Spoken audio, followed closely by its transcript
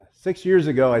6 years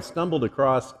ago, I stumbled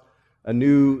across a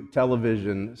new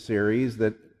television series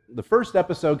that the first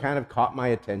episode kind of caught my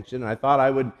attention, and I thought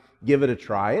I would give it a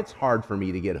try. It's hard for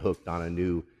me to get hooked on a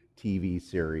new TV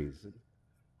series.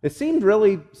 It seemed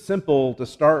really simple to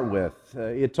start with.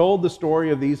 It told the story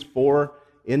of these four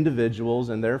individuals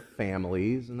and their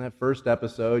families. In that first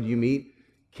episode, you meet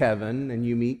Kevin, and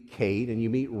you meet Kate, and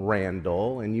you meet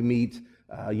Randall, and you meet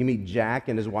Jack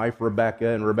and his wife Rebecca,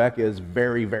 and Rebecca is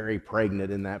very, very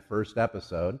pregnant in that first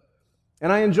episode.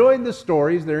 And I enjoyed the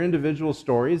stories, their individual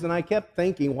stories, and I kept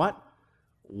thinking, what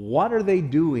are they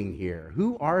doing here?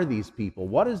 Who are these people?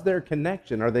 What is their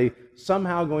connection? Are they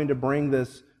somehow going to bring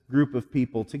this group of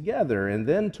people together? And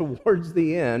then towards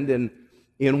the end, and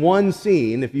in one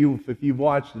scene, if you've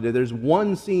watched it, there's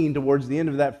one scene towards the end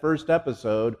of that first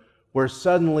episode where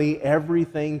suddenly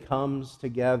everything comes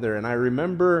together. And I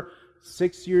remember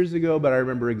 6 years ago, but I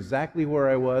remember exactly where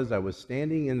I was. I was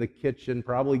standing in the kitchen,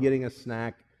 probably getting a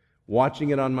snack, watching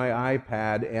it on my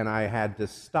iPad, and I had to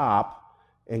stop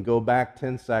and go back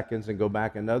 10 seconds and go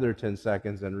back another 10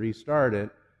 seconds and restart it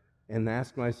and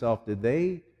ask myself, did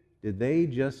they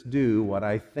just do what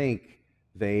I think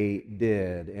they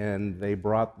did? And they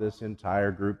brought this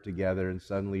entire group together, and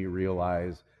suddenly you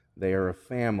realize they are a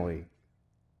family.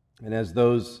 And as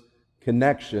those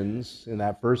connections in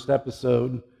that first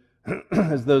episode,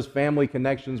 as those family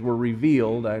connections were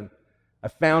revealed, I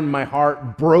found my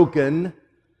heart broken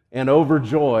and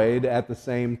overjoyed at the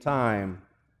same time.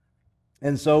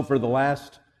 And so for the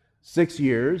last 6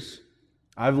 years,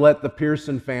 I've let the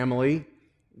Pearson family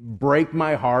break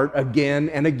my heart again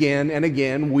and again and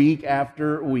again, week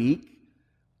after week.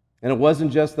 And it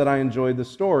wasn't just that I enjoyed the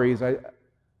stories. I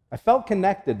felt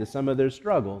connected to some of their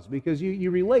struggles because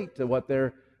you relate to what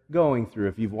they're going through.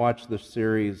 If you've watched the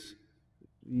series,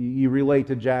 you relate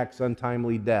to Jack's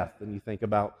untimely death, and you think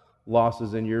about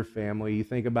losses in your family. You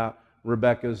think about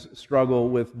Rebecca's struggle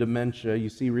with dementia. You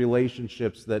see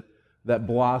relationships that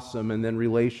blossom and then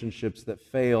relationships that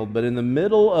failed. But in the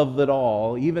middle of it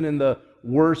all, even in the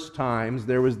worst times,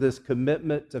 there was this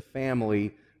commitment to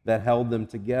family that held them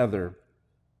together.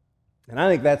 And I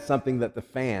think that's something that the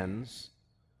fans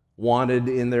wanted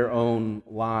in their own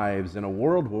lives. In a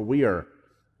world where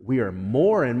we are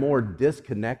more and more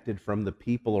disconnected from the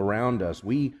people around us,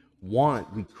 we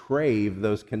crave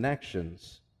those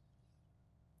connections.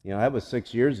 You know, that was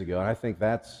 6 years ago, and I think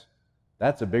that's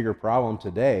a bigger problem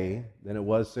today than it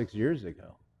was 6 years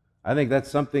ago. I think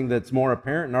that's something that's more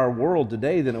apparent in our world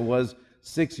today than it was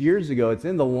 6 years ago. It's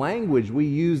in the language we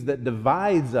use that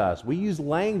divides us. We use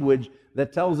language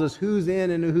that tells us who's in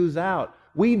and who's out.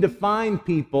 We define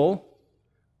people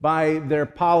by their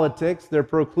politics, their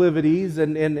proclivities,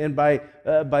 and by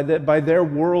their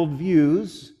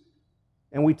worldviews,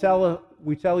 and we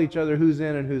tell each other who's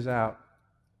in and who's out.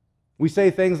 We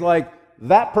say things like,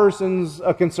 that person's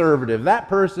a conservative, that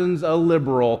person's a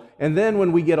liberal, and then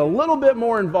when we get a little bit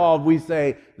more involved, we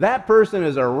say, that person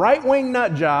is a right-wing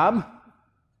nut job,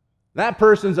 that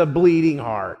person's a bleeding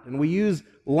heart. And we use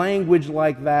language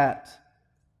like that.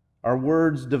 Our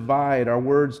words divide, our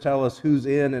words tell us who's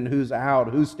in and who's out,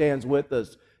 who stands with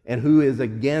us and who is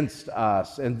against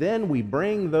us. And then we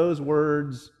bring those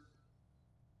words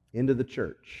into the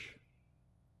church,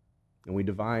 and we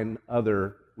define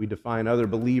other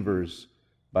believers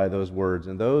by those words.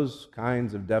 And those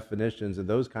kinds of definitions and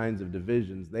those kinds of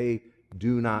divisions, they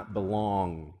do not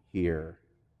belong here.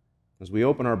 As we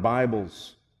open our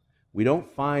Bibles, we don't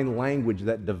find language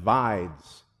that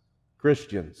divides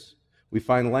Christians. We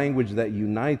find language that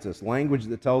unites us, language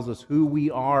that tells us who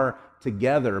we are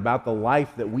together, about the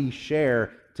life that we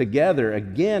share together.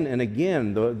 Again and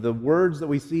again, the words that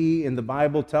we see in the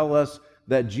Bible tell us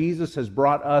that Jesus has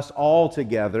brought us all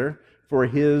together for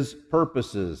His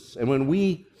purposes. And when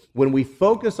we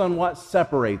focus on what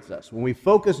separates us, when we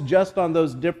focus just on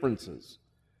those differences,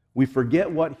 we forget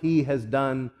what He has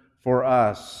done for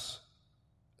us.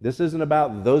 This isn't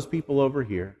about those people over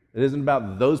here. It isn't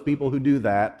about those people who do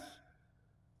that.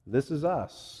 This is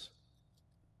us.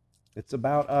 It's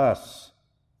about us.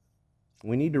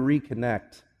 We need to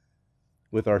reconnect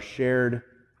with our shared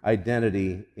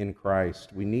identity in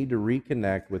Christ. We need to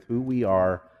reconnect with who we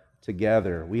are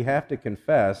together. We have to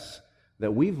confess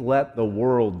that we've let the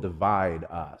world divide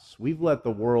us. We've let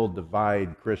the world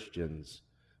divide Christians.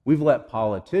 We've let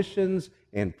politicians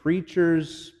and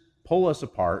preachers pull us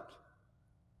apart.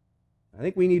 I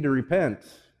think we need to repent,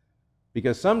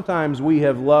 because sometimes we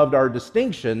have loved our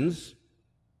distinctions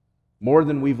more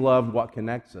than we've loved what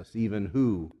connects us, even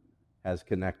who has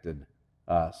connected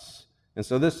us. And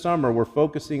so this summer, we're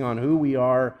focusing on who we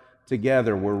are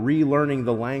together. We're relearning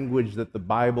the language that the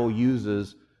Bible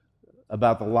uses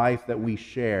about the life that we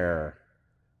share.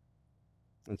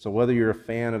 And so whether you're a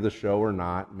fan of the show or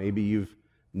not, maybe you've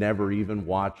never even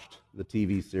watched the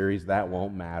TV series, that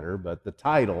won't matter, but the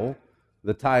title,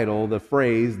 the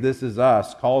phrase, "This is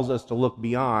us," calls us to look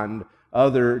beyond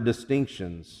other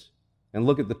distinctions and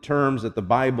look at the terms that the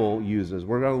Bible uses.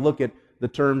 We're going to look at the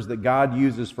terms that God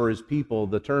uses for His people,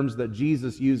 the terms that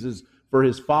Jesus uses for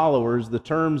His followers, the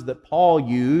terms that Paul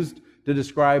used to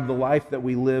describe the life that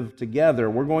we live together.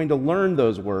 We're going to learn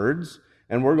those words,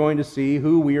 and we're going to see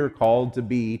who we are called to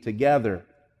be together.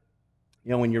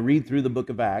 You know, when you read through the book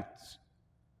of Acts,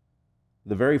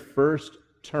 the very first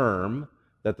term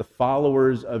that the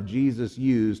followers of Jesus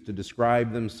use to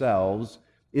describe themselves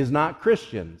is not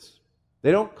Christians.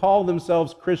 They don't call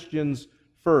themselves Christians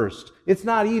first. It's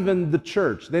not even the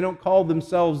church. They don't call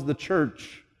themselves the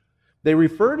church. They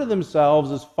refer to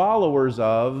themselves as followers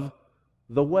of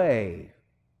the way.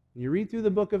 You read through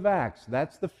the book of Acts,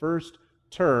 that's the first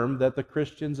term that the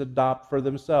Christians adopt for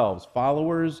themselves,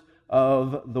 followers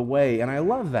of the way. And I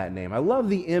love that name. I love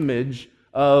the image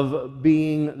of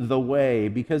being the way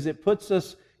because it puts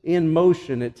us in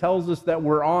motion. It tells us that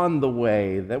we're on the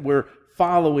way, that we're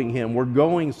following Him, we're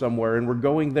going somewhere, and we're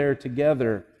going there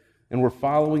together, and we're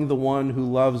following the one who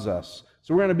loves us.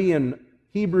 So we're going to be in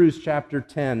Hebrews chapter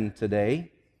 10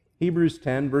 today. Hebrews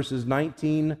 10, verses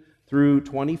 19 through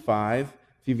 25.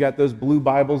 If you've got those blue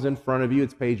Bibles in front of you,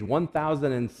 it's page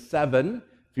 1007.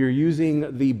 If you're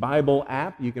using the Bible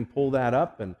app, you can pull that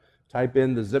up and type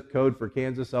in the zip code for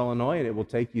Kansas, Illinois, and it will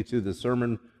take you to the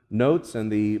sermon notes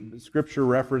and the scripture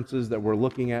references that we're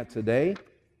looking at today.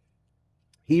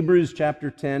 Hebrews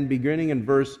chapter 10, beginning in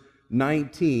verse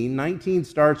 19. 19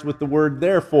 starts with the word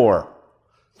therefore.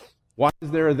 Why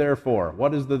is there a therefore?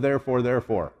 What is the therefore?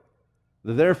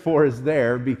 The therefore is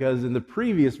there because in the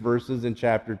previous verses in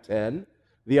chapter 10,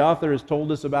 the author has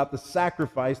told us about the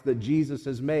sacrifice that Jesus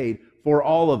has made for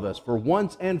all of us. For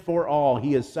once and for all,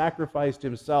 He has sacrificed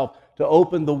Himself to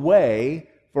open the way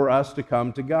for us to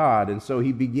come to God. And so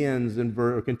he begins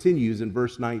continues in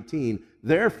verse 19.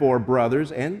 Therefore,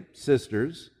 brothers and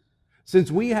sisters, since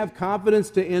we have confidence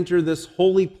to enter this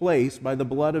holy place by the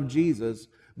blood of Jesus,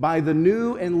 by the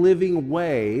new and living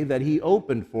way that He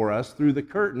opened for us through the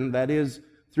curtain, that is,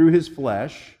 through His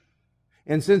flesh,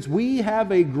 and since we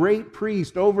have a great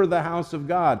priest over the house of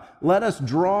God, let us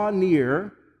draw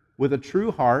near with a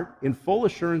true heart, in full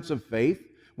assurance of faith,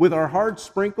 with our hearts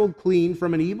sprinkled clean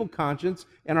from an evil conscience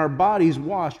and our bodies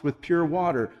washed with pure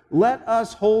water. Let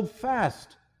us hold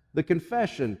fast the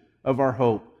confession of our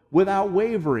hope without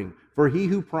wavering, for He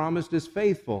who promised is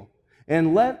faithful.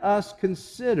 And let us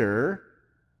consider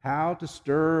how to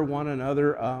stir one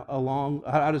another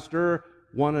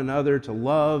to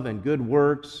love and good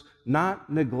works, not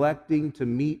neglecting to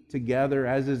meet together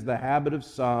as is the habit of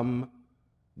some,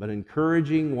 but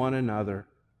encouraging one another,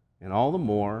 and all the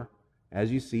more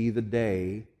as you see the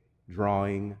day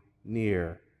drawing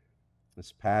near.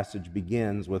 This passage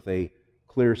begins with a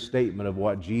clear statement of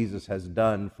what Jesus has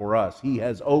done for us. He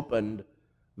has opened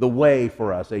the way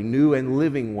for us, a new and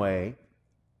living way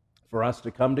for us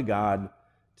to come to God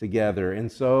together.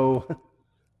 And so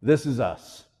this is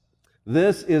us.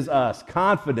 This is us,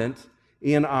 confident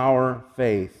in our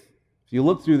faith. If you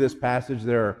look through this passage,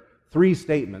 there are three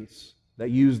statements that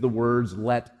use the words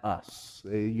 "let us."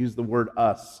 They use the word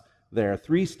 "us" there.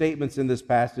 Three statements in this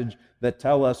passage that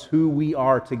tell us who we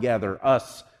are together,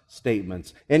 us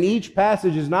statements. And each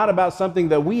passage is not about something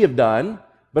that we have done,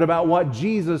 but about what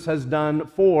Jesus has done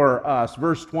for us.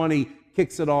 Verse 20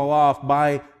 kicks it all off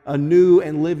by a new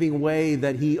and living way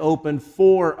that He opened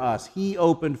for us. He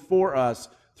opened for us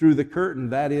through the curtain,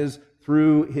 that is,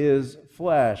 through His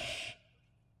flesh.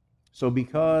 So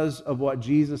because of what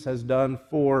Jesus has done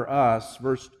for us,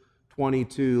 verse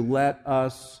 22, let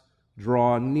us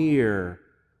draw near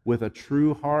with a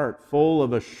true heart, full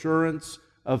of assurance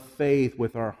of faith,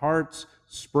 with our hearts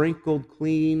sprinkled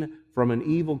clean from an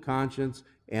evil conscience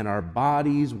and our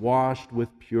bodies washed with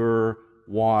pure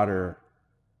water.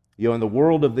 You know, in the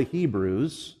world of the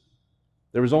Hebrews,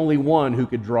 there was only one who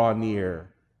could draw near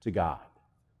to God,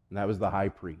 and that was the high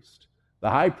priest. The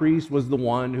high priest was the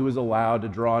one who was allowed to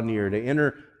draw near, to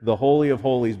enter the Holy of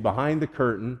Holies behind the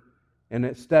curtain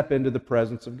and step into the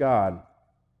presence of God.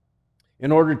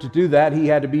 In order to do that, he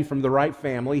had to be from the right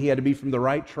family, he had to be from the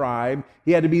right tribe,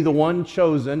 he had to be the one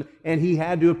chosen, and he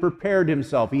had to have prepared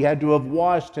himself, he had to have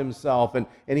washed himself, and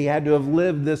he had to have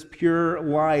lived this pure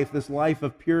life, this life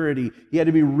of purity. He had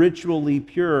to be ritually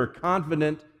pure,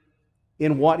 confident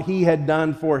in what he had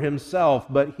done for himself.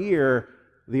 But here,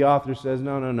 the author says,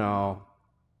 no,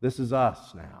 this is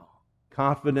us now,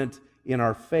 confident in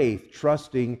our faith,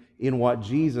 trusting in what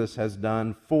Jesus has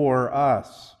done for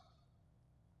us.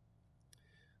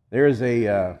 There's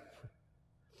a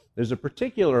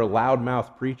particular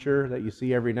loudmouth preacher that you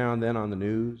see every now and then on the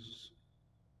news.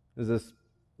 There's this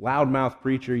loudmouth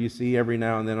preacher you see every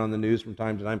now and then on the news from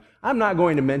time to time. I'm not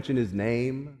going to mention his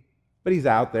name, but he's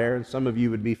out there, and some of you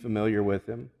would be familiar with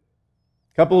him.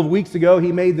 A couple of weeks ago,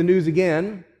 he made the news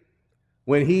again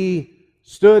when he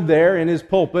stood there in his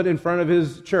pulpit in front of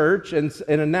his church and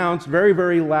announced very,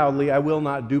 very loudly, I will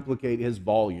not duplicate his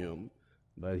volume,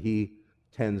 but he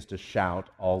tends to shout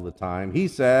all the time. He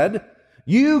said,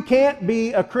 "You can't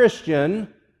be a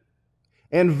Christian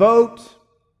and vote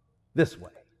this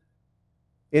way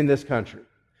in this country.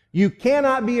 You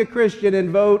cannot be a Christian and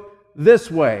vote this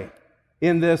way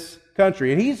in this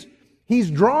country." And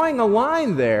he's drawing a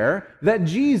line there that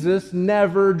Jesus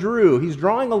never drew. He's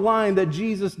drawing a line that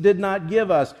Jesus did not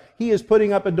give us. He is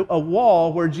putting up a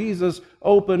wall where Jesus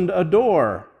opened a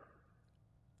door.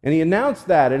 And he announced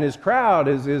that, and his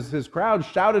crowd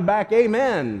shouted back,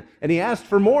 "Amen." And he asked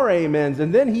for more amens.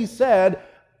 And then he said,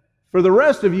 "For the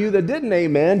rest of you that didn't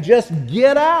amen, just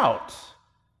get out."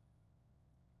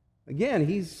 Again,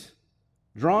 he's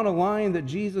drawn a line that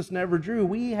Jesus never drew.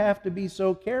 We have to be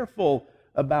so careful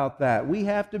about that. We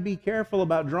have to be careful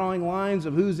about drawing lines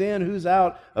of who's in, who's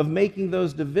out, of making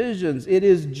those divisions. It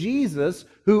is Jesus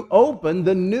who opened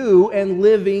the new and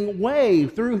living way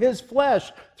through his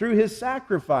flesh, through his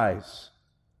sacrifice.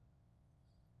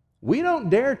 We don't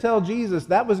dare tell Jesus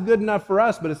that was good enough for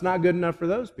us, but it's not good enough for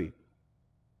those people.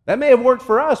 That may have worked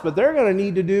for us, but they're going to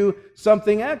need to do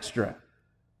something extra.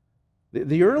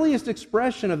 The earliest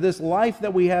expression of this life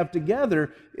that we have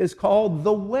together is called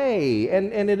the way,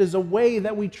 and it is a way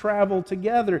that we travel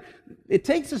together. It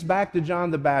takes us back to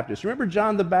John the Baptist. Remember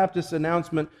John the Baptist's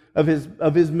announcement of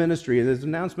his ministry, his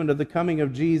announcement of the coming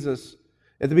of Jesus.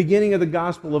 At the beginning of the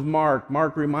Gospel of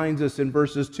Mark reminds us in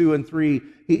verses 2 and 3,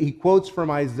 he quotes from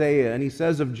Isaiah, and he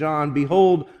says of John,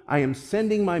 "Behold, I am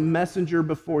sending my messenger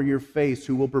before your face,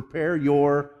 who will prepare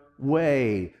your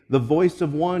way. The voice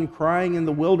of one crying in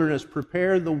the wilderness,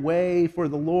 prepare the way for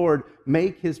the Lord,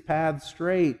 make his path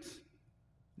straight."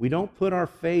 We don't put our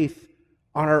faith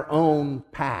on our own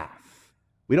path.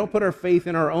 We don't put our faith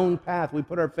in our own path. We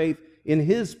put our faith in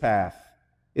his path.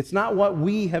 It's not what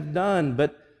we have done,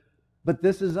 but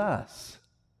this is us,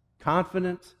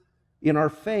 confident in our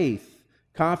faith,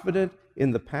 confident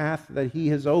in the path that he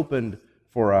has opened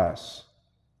for us.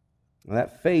 And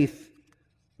that faith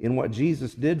in what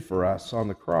Jesus did for us on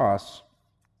the cross,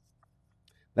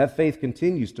 that faith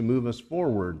continues to move us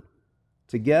forward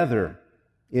together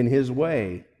in his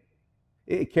way.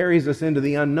 It carries us into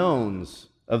the unknowns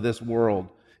of this world.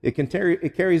 It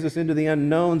carries us into the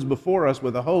unknowns before us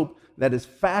with a hope that is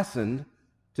fastened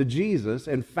to Jesus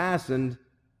and fastened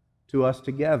to us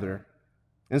together.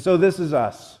 And so this is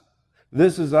us.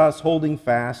 This is us holding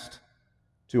fast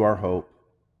to our hope.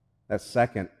 That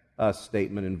second us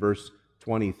statement in verse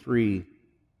 23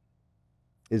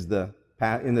 is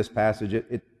in this passage.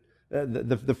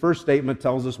 The first statement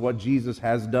tells us what Jesus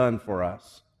has done for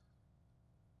us.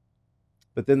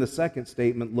 But then the second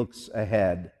statement looks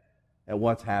ahead at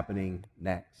what's happening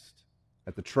next,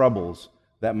 at the troubles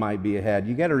that might be ahead.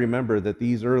 You got to remember that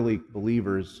these early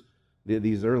believers that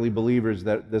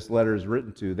this letter is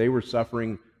written to, they were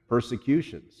suffering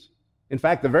persecutions. In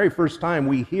fact, the very first time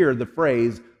we hear the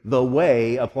phrase, "the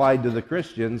way," applied to the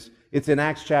Christians, it's in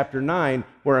Acts chapter 9,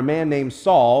 where a man named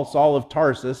Saul of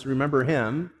Tarsus, remember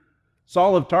him?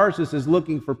 Saul of Tarsus is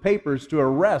looking for papers to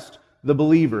arrest the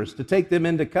believers, to take them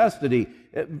into custody.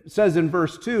 It says in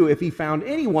verse 2, if he found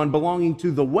anyone belonging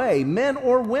to the way, men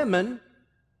or women,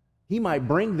 he might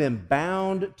bring them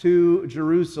bound to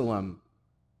Jerusalem.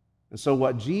 And so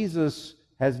what Jesus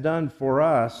has done for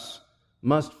us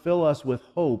must fill us with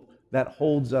hope that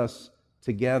holds us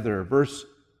together. Verse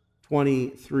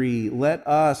 23, "Let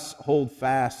us hold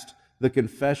fast the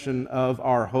confession of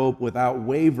our hope without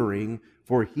wavering,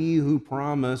 for he who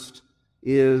promised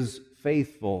is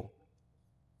faithful."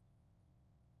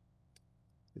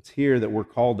 It's here that we're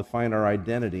called to find our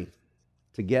identity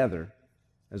together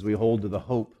as we hold to the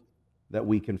hope that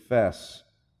we confess.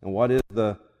 And what is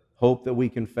the hope that we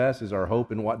confess? Is our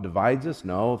hope in what divides us?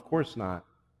 No, of course not.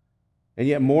 And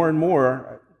yet more and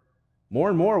more,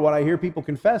 what I hear people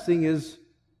confessing is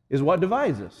what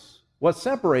divides us, what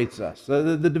separates us,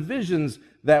 the divisions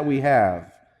that we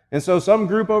have. And so some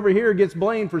group over here gets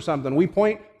blamed for something. We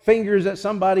point fingers at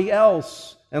somebody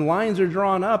else, and lines are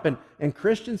drawn up, and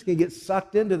Christians can get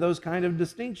sucked into those kind of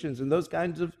distinctions and those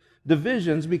kinds of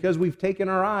divisions because we've taken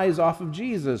our eyes off of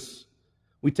Jesus.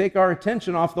 We take our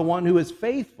attention off the one who is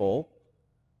faithful.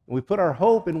 And we put our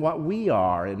hope in what we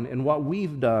are and what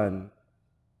we've done.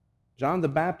 John the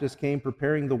Baptist came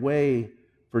preparing the way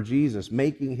for Jesus,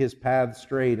 making his path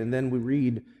straight. And then we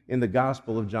read in the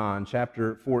Gospel of John,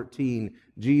 chapter 14,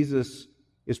 Jesus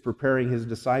is preparing his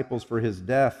disciples for his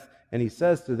death. And he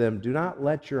says to them, do not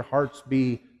let your hearts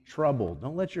be troubled.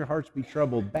 Don't let your hearts be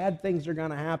troubled. Bad things are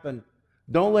going to happen.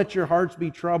 Don't let your hearts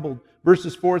be troubled.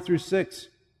 Verses 4 through 6,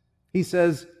 he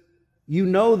says, you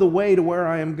know the way to where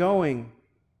I am going.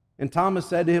 And Thomas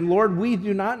said to him, Lord, we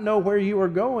do not know where you are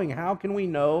going. How can we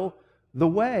know the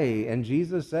way? And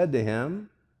Jesus said to him,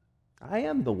 I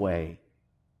am the way.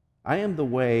 I am the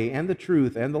way and the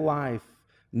truth and the life.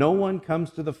 No one comes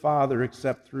to the Father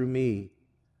except through me.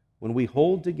 When we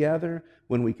hold together,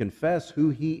 when we confess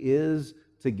who he is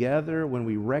together, when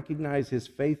we recognize his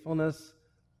faithfulness,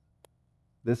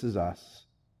 this is us,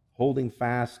 holding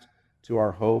fast to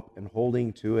our hope and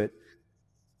holding to it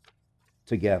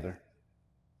together.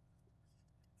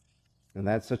 And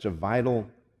that's such a vital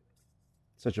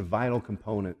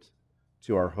component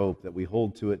to our hope, that we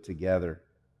hold to it together.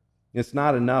 It's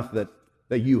not enough that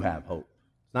you have hope.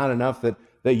 It's not enough that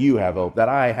you have hope, that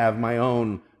I have my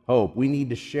own hope. We need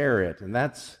to share it. And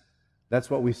that's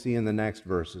what we see in the next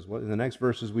verses. In the next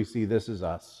verses we see this is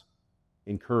us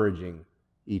encouraging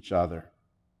each other.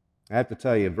 I have to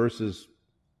tell you, verses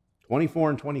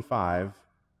 24 and 25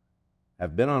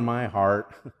 have been on my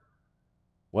heart,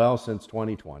 well, since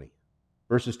 2020.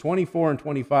 Verses 24 and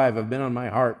 25 have been on my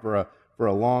heart for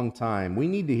a long time. We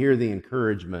need to hear the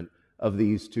encouragement of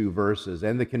these two verses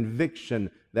and the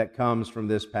conviction that comes from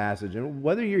this passage. And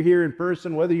whether you're here in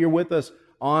person, whether you're with us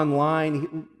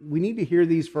online, we need to hear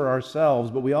these for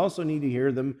ourselves, but we also need to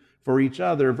hear them for each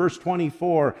other. Verse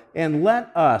 24, and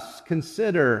let us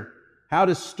consider how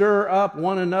to stir up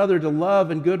one another to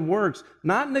love and good works,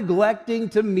 not neglecting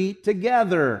to meet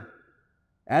together,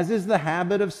 as is the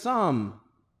habit of some,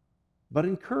 but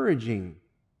encouraging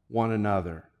one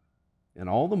another. And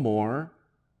all the more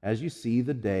as you see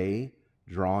the day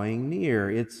drawing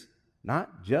near. It's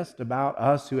not just about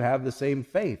us who have the same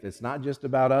faith. It's not just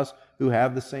about us who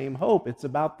have the same hope. It's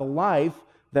about the life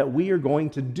that we are going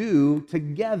to do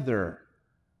together.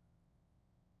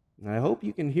 And I hope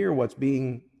you can hear what's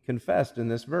being confessed in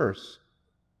this verse.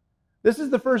 This is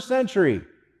the first century.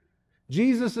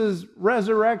 Jesus'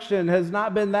 resurrection has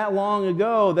not been that long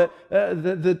ago, that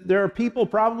there are people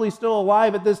probably still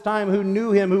alive at this time who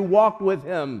knew him, who walked with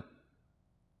him.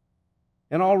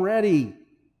 And already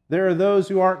there are those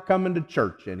who aren't coming to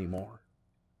church anymore.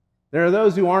 There are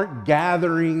those who aren't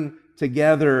gathering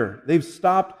together. They've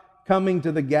stopped coming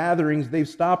to the gatherings. They've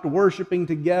stopped worshiping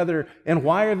together. And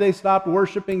why have they stopped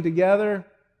worshiping together?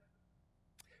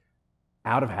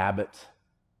 Out of habit.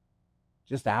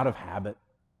 Just out of habit.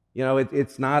 You know,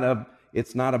 it's not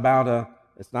about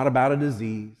a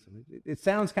disease. It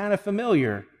sounds kind of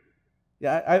familiar.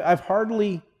 Yeah, I've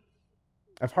hardly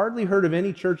heard of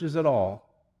any churches at all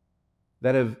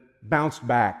that have bounced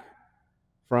back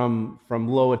from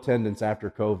low attendance after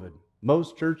COVID.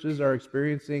 Most churches,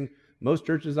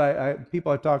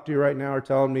 people I talk to right now are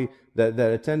telling me that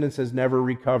attendance has never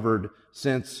recovered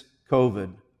since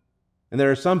COVID. And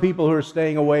there are some people who are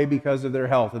staying away because of their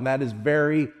health, and that is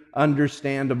very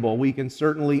understandable. We can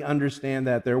certainly understand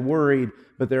that. They're worried,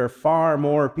 but there are far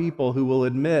more people who will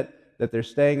admit that they're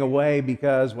staying away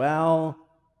because, well,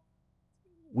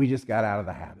 we just got out of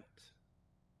the habit.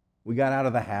 We got out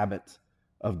of the habit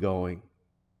of going.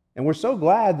 And we're so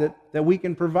glad that we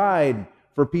can provide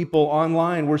for people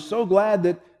online. We're so glad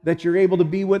that you're able to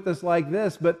be with us like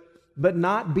this, but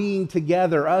not being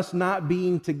together, us not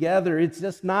being together, it's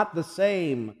just not the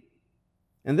same.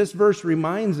 And this verse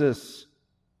reminds us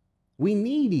we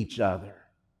need each other.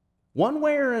 One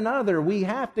way or another, we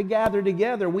have to gather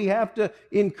together. We have to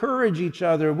encourage each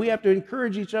other. We have to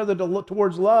encourage each other to look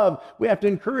towards love. We have to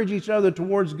encourage each other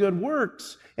towards good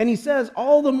works. And he says,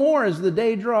 all the more as the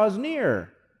day draws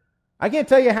near. I can't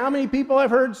tell you how many people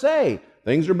I've heard say,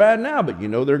 things are bad now, but you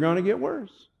know they're going to get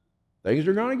worse. Things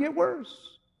are going to get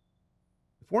worse.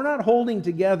 If we're not holding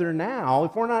together now,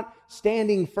 if we're not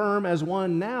standing firm as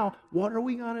one now, what are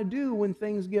we going to do when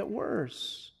things get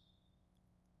worse?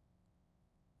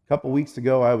 A couple weeks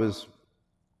ago, I was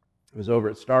over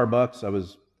at Starbucks. I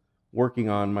was working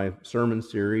on my sermon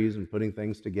series and putting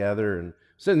things together, and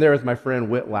sitting there with my friend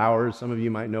Whit Lowers. Some of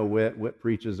you might know Whit. Whit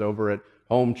preaches over at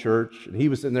Home Church, and he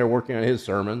was sitting there working on his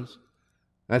sermons.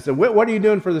 And I said, Whit, what are you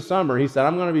doing for the summer? He said,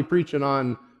 I'm going to be preaching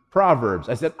on Proverbs.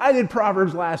 I said, I did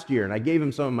Proverbs last year, and I gave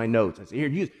him some of my notes. I said,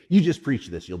 here, you just preach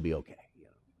this. You'll be okay.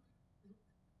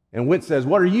 And Whit says,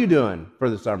 what are you doing for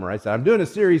the summer? I said, I'm doing a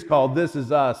series called This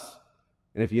Is Us.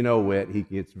 And if you know Whit, he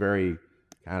gets very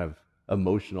kind of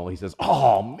emotional. He says,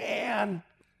 "Oh, man."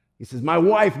 He says, "My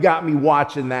wife got me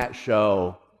watching that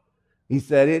show." He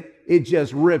said, it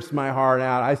just rips my heart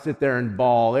out. I sit there and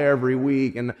bawl every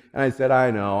week. And I said,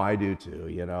 "I know, I do too.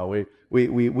 You know,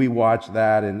 we watch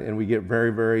that and we get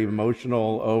very, very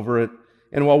emotional over it."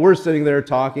 And while we're sitting there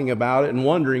talking about it and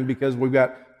wondering, because we've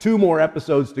got 2 more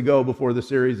episodes to go before the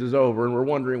series is over, and we're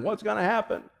wondering what's going to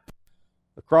happen.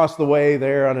 Across the way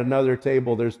there on another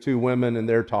table, there's 2 women, and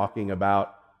they're talking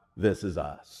about This Is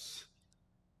Us.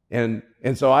 And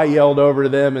so I yelled over to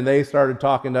them, and they started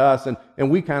talking to us,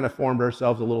 and we kind of formed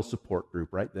ourselves a little support group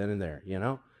right then and there, you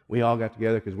know? We all got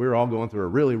together because we were all going through a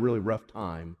really, really rough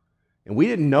time. And we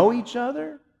didn't know each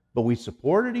other, but we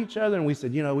supported each other, and we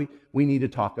said, you know, we need to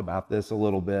talk about this a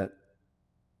little bit.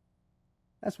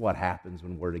 That's what happens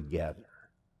when we're together.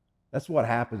 That's what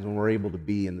happens when we're able to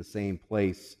be in the same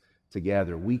place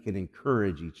together. We can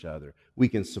encourage each other. We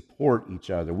can support each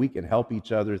other. We can help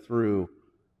each other through.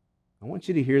 I want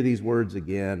you to hear these words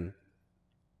again.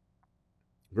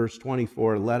 Verse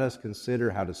 24, "Let us consider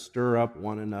how to stir up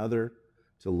one another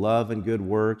to love and good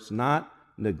works, not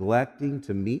neglecting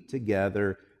to meet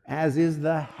together, as is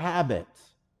the habit."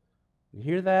 You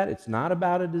hear that? It's not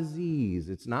about a disease.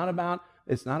 It's not about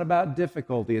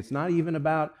difficulty. It's not even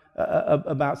about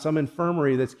some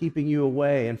infirmity that's keeping you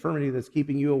away,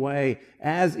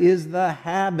 as is the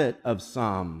habit of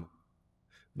some,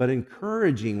 but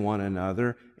encouraging one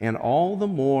another, and all the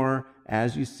more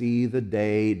as you see the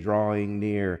day drawing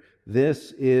near.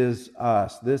 This is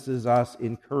us. This is us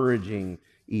encouraging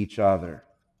each other.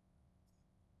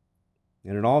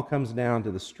 And it all comes down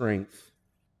to the strength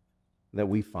that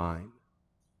we find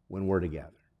when we're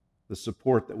together, the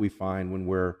support that we find when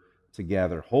we're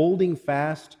together. Holding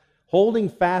fast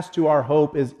to our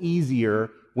hope is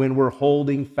easier when we're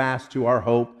holding fast to our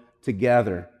hope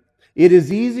together. It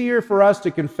is easier for us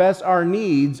to confess our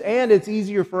needs, and it's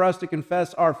easier for us to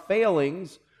confess our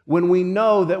failings when we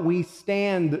know that we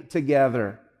stand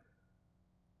together.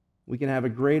 We can have a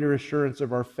greater assurance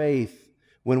of our faith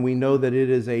when we know that it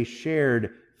is a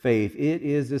shared faith. It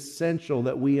is essential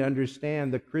that we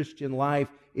understand the Christian life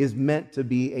is meant to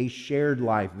be a shared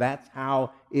life. That's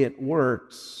how it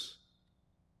works.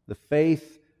 The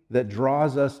faith that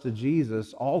draws us to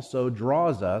Jesus also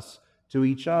draws us to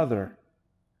each other.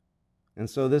 And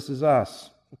so this is us,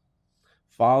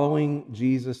 following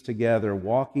Jesus together,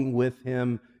 walking with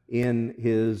Him in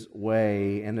His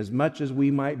way. And as much as we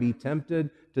might be tempted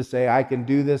to say, "I can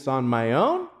do this on my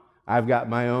own, I've got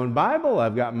my own Bible,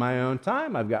 I've got my own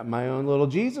time, I've got my own little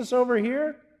Jesus over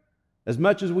here," as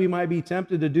much as we might be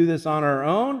tempted to do this on our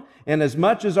own, and as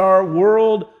much as our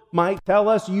world might tell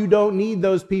us, "You don't need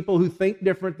those people who think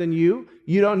different than you,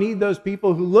 you don't need those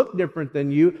people who look different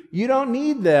than you don't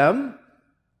need them,"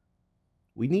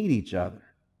 we need each other.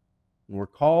 And we're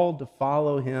called to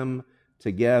follow Him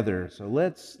together. So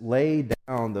let's lay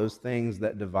down those things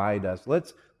that divide us.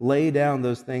 Let's lay down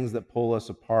those things that pull us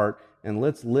apart, and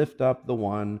let's lift up the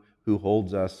one who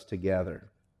holds us together.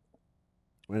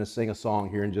 We're going to sing a song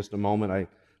here in just a moment.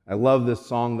 I love this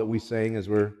song that we sang as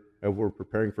we're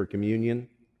preparing for communion.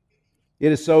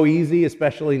 It is so easy,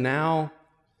 especially now,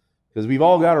 because we've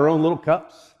all got our own little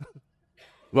cups.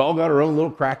 We've all got our own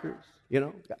little crackers. You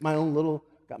know, got my own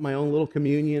little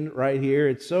communion right here.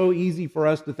 It's so easy for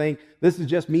us to think this is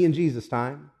just me and Jesus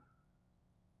time,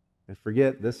 and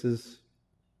forget this is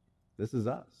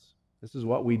us. This is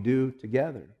what we do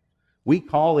together. We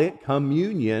call it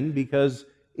communion because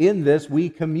in this we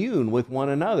commune with one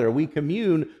another. We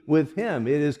commune with Him.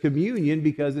 It is communion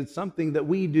because it's something that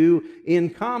we do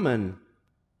in common.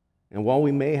 And while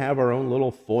we may have our own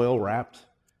little foil-wrapped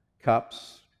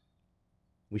cups,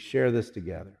 we share this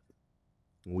together.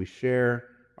 We share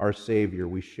our Savior,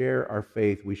 we share our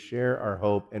faith, we share our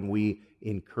hope, and we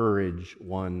encourage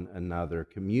one another.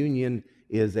 Communion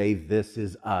is a "this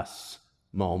is us"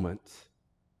 moment.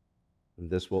 And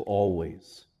this will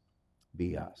always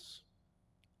be us.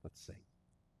 Let's sing.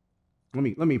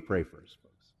 Let me pray first,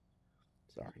 folks.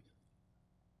 Sorry.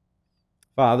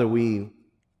 Father, we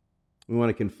want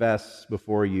to confess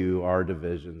before you our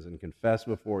divisions and confess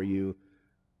before you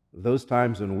those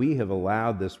times when we have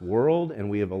allowed this world and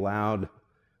we have allowed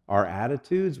our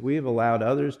attitudes, we have allowed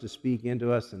others to speak into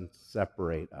us and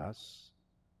separate us.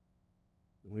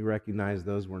 We recognize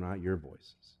those were not your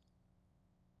voices.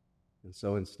 And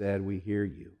so instead we hear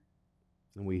you,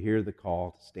 and we hear the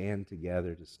call to stand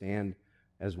together, to stand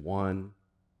as one.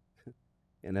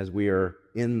 And as we are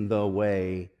in the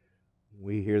way,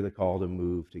 we hear the call to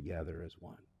move together as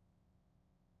one.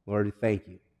 Lord, thank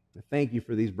you. Thank you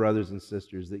for these brothers and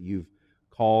sisters that you've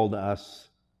called us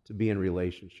to be in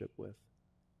relationship with.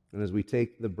 And as we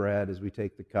take the bread, as we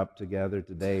take the cup together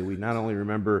today, we not only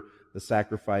remember the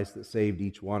sacrifice that saved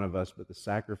each one of us, but the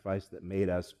sacrifice that made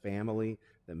us family,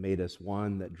 that made us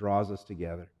one, that draws us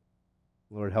together.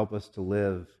 Lord, help us to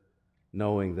live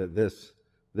knowing that this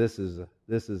is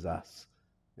us,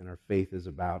 and our faith is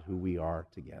about who we are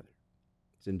together.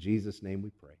 It's in Jesus' name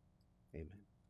we pray. Amen.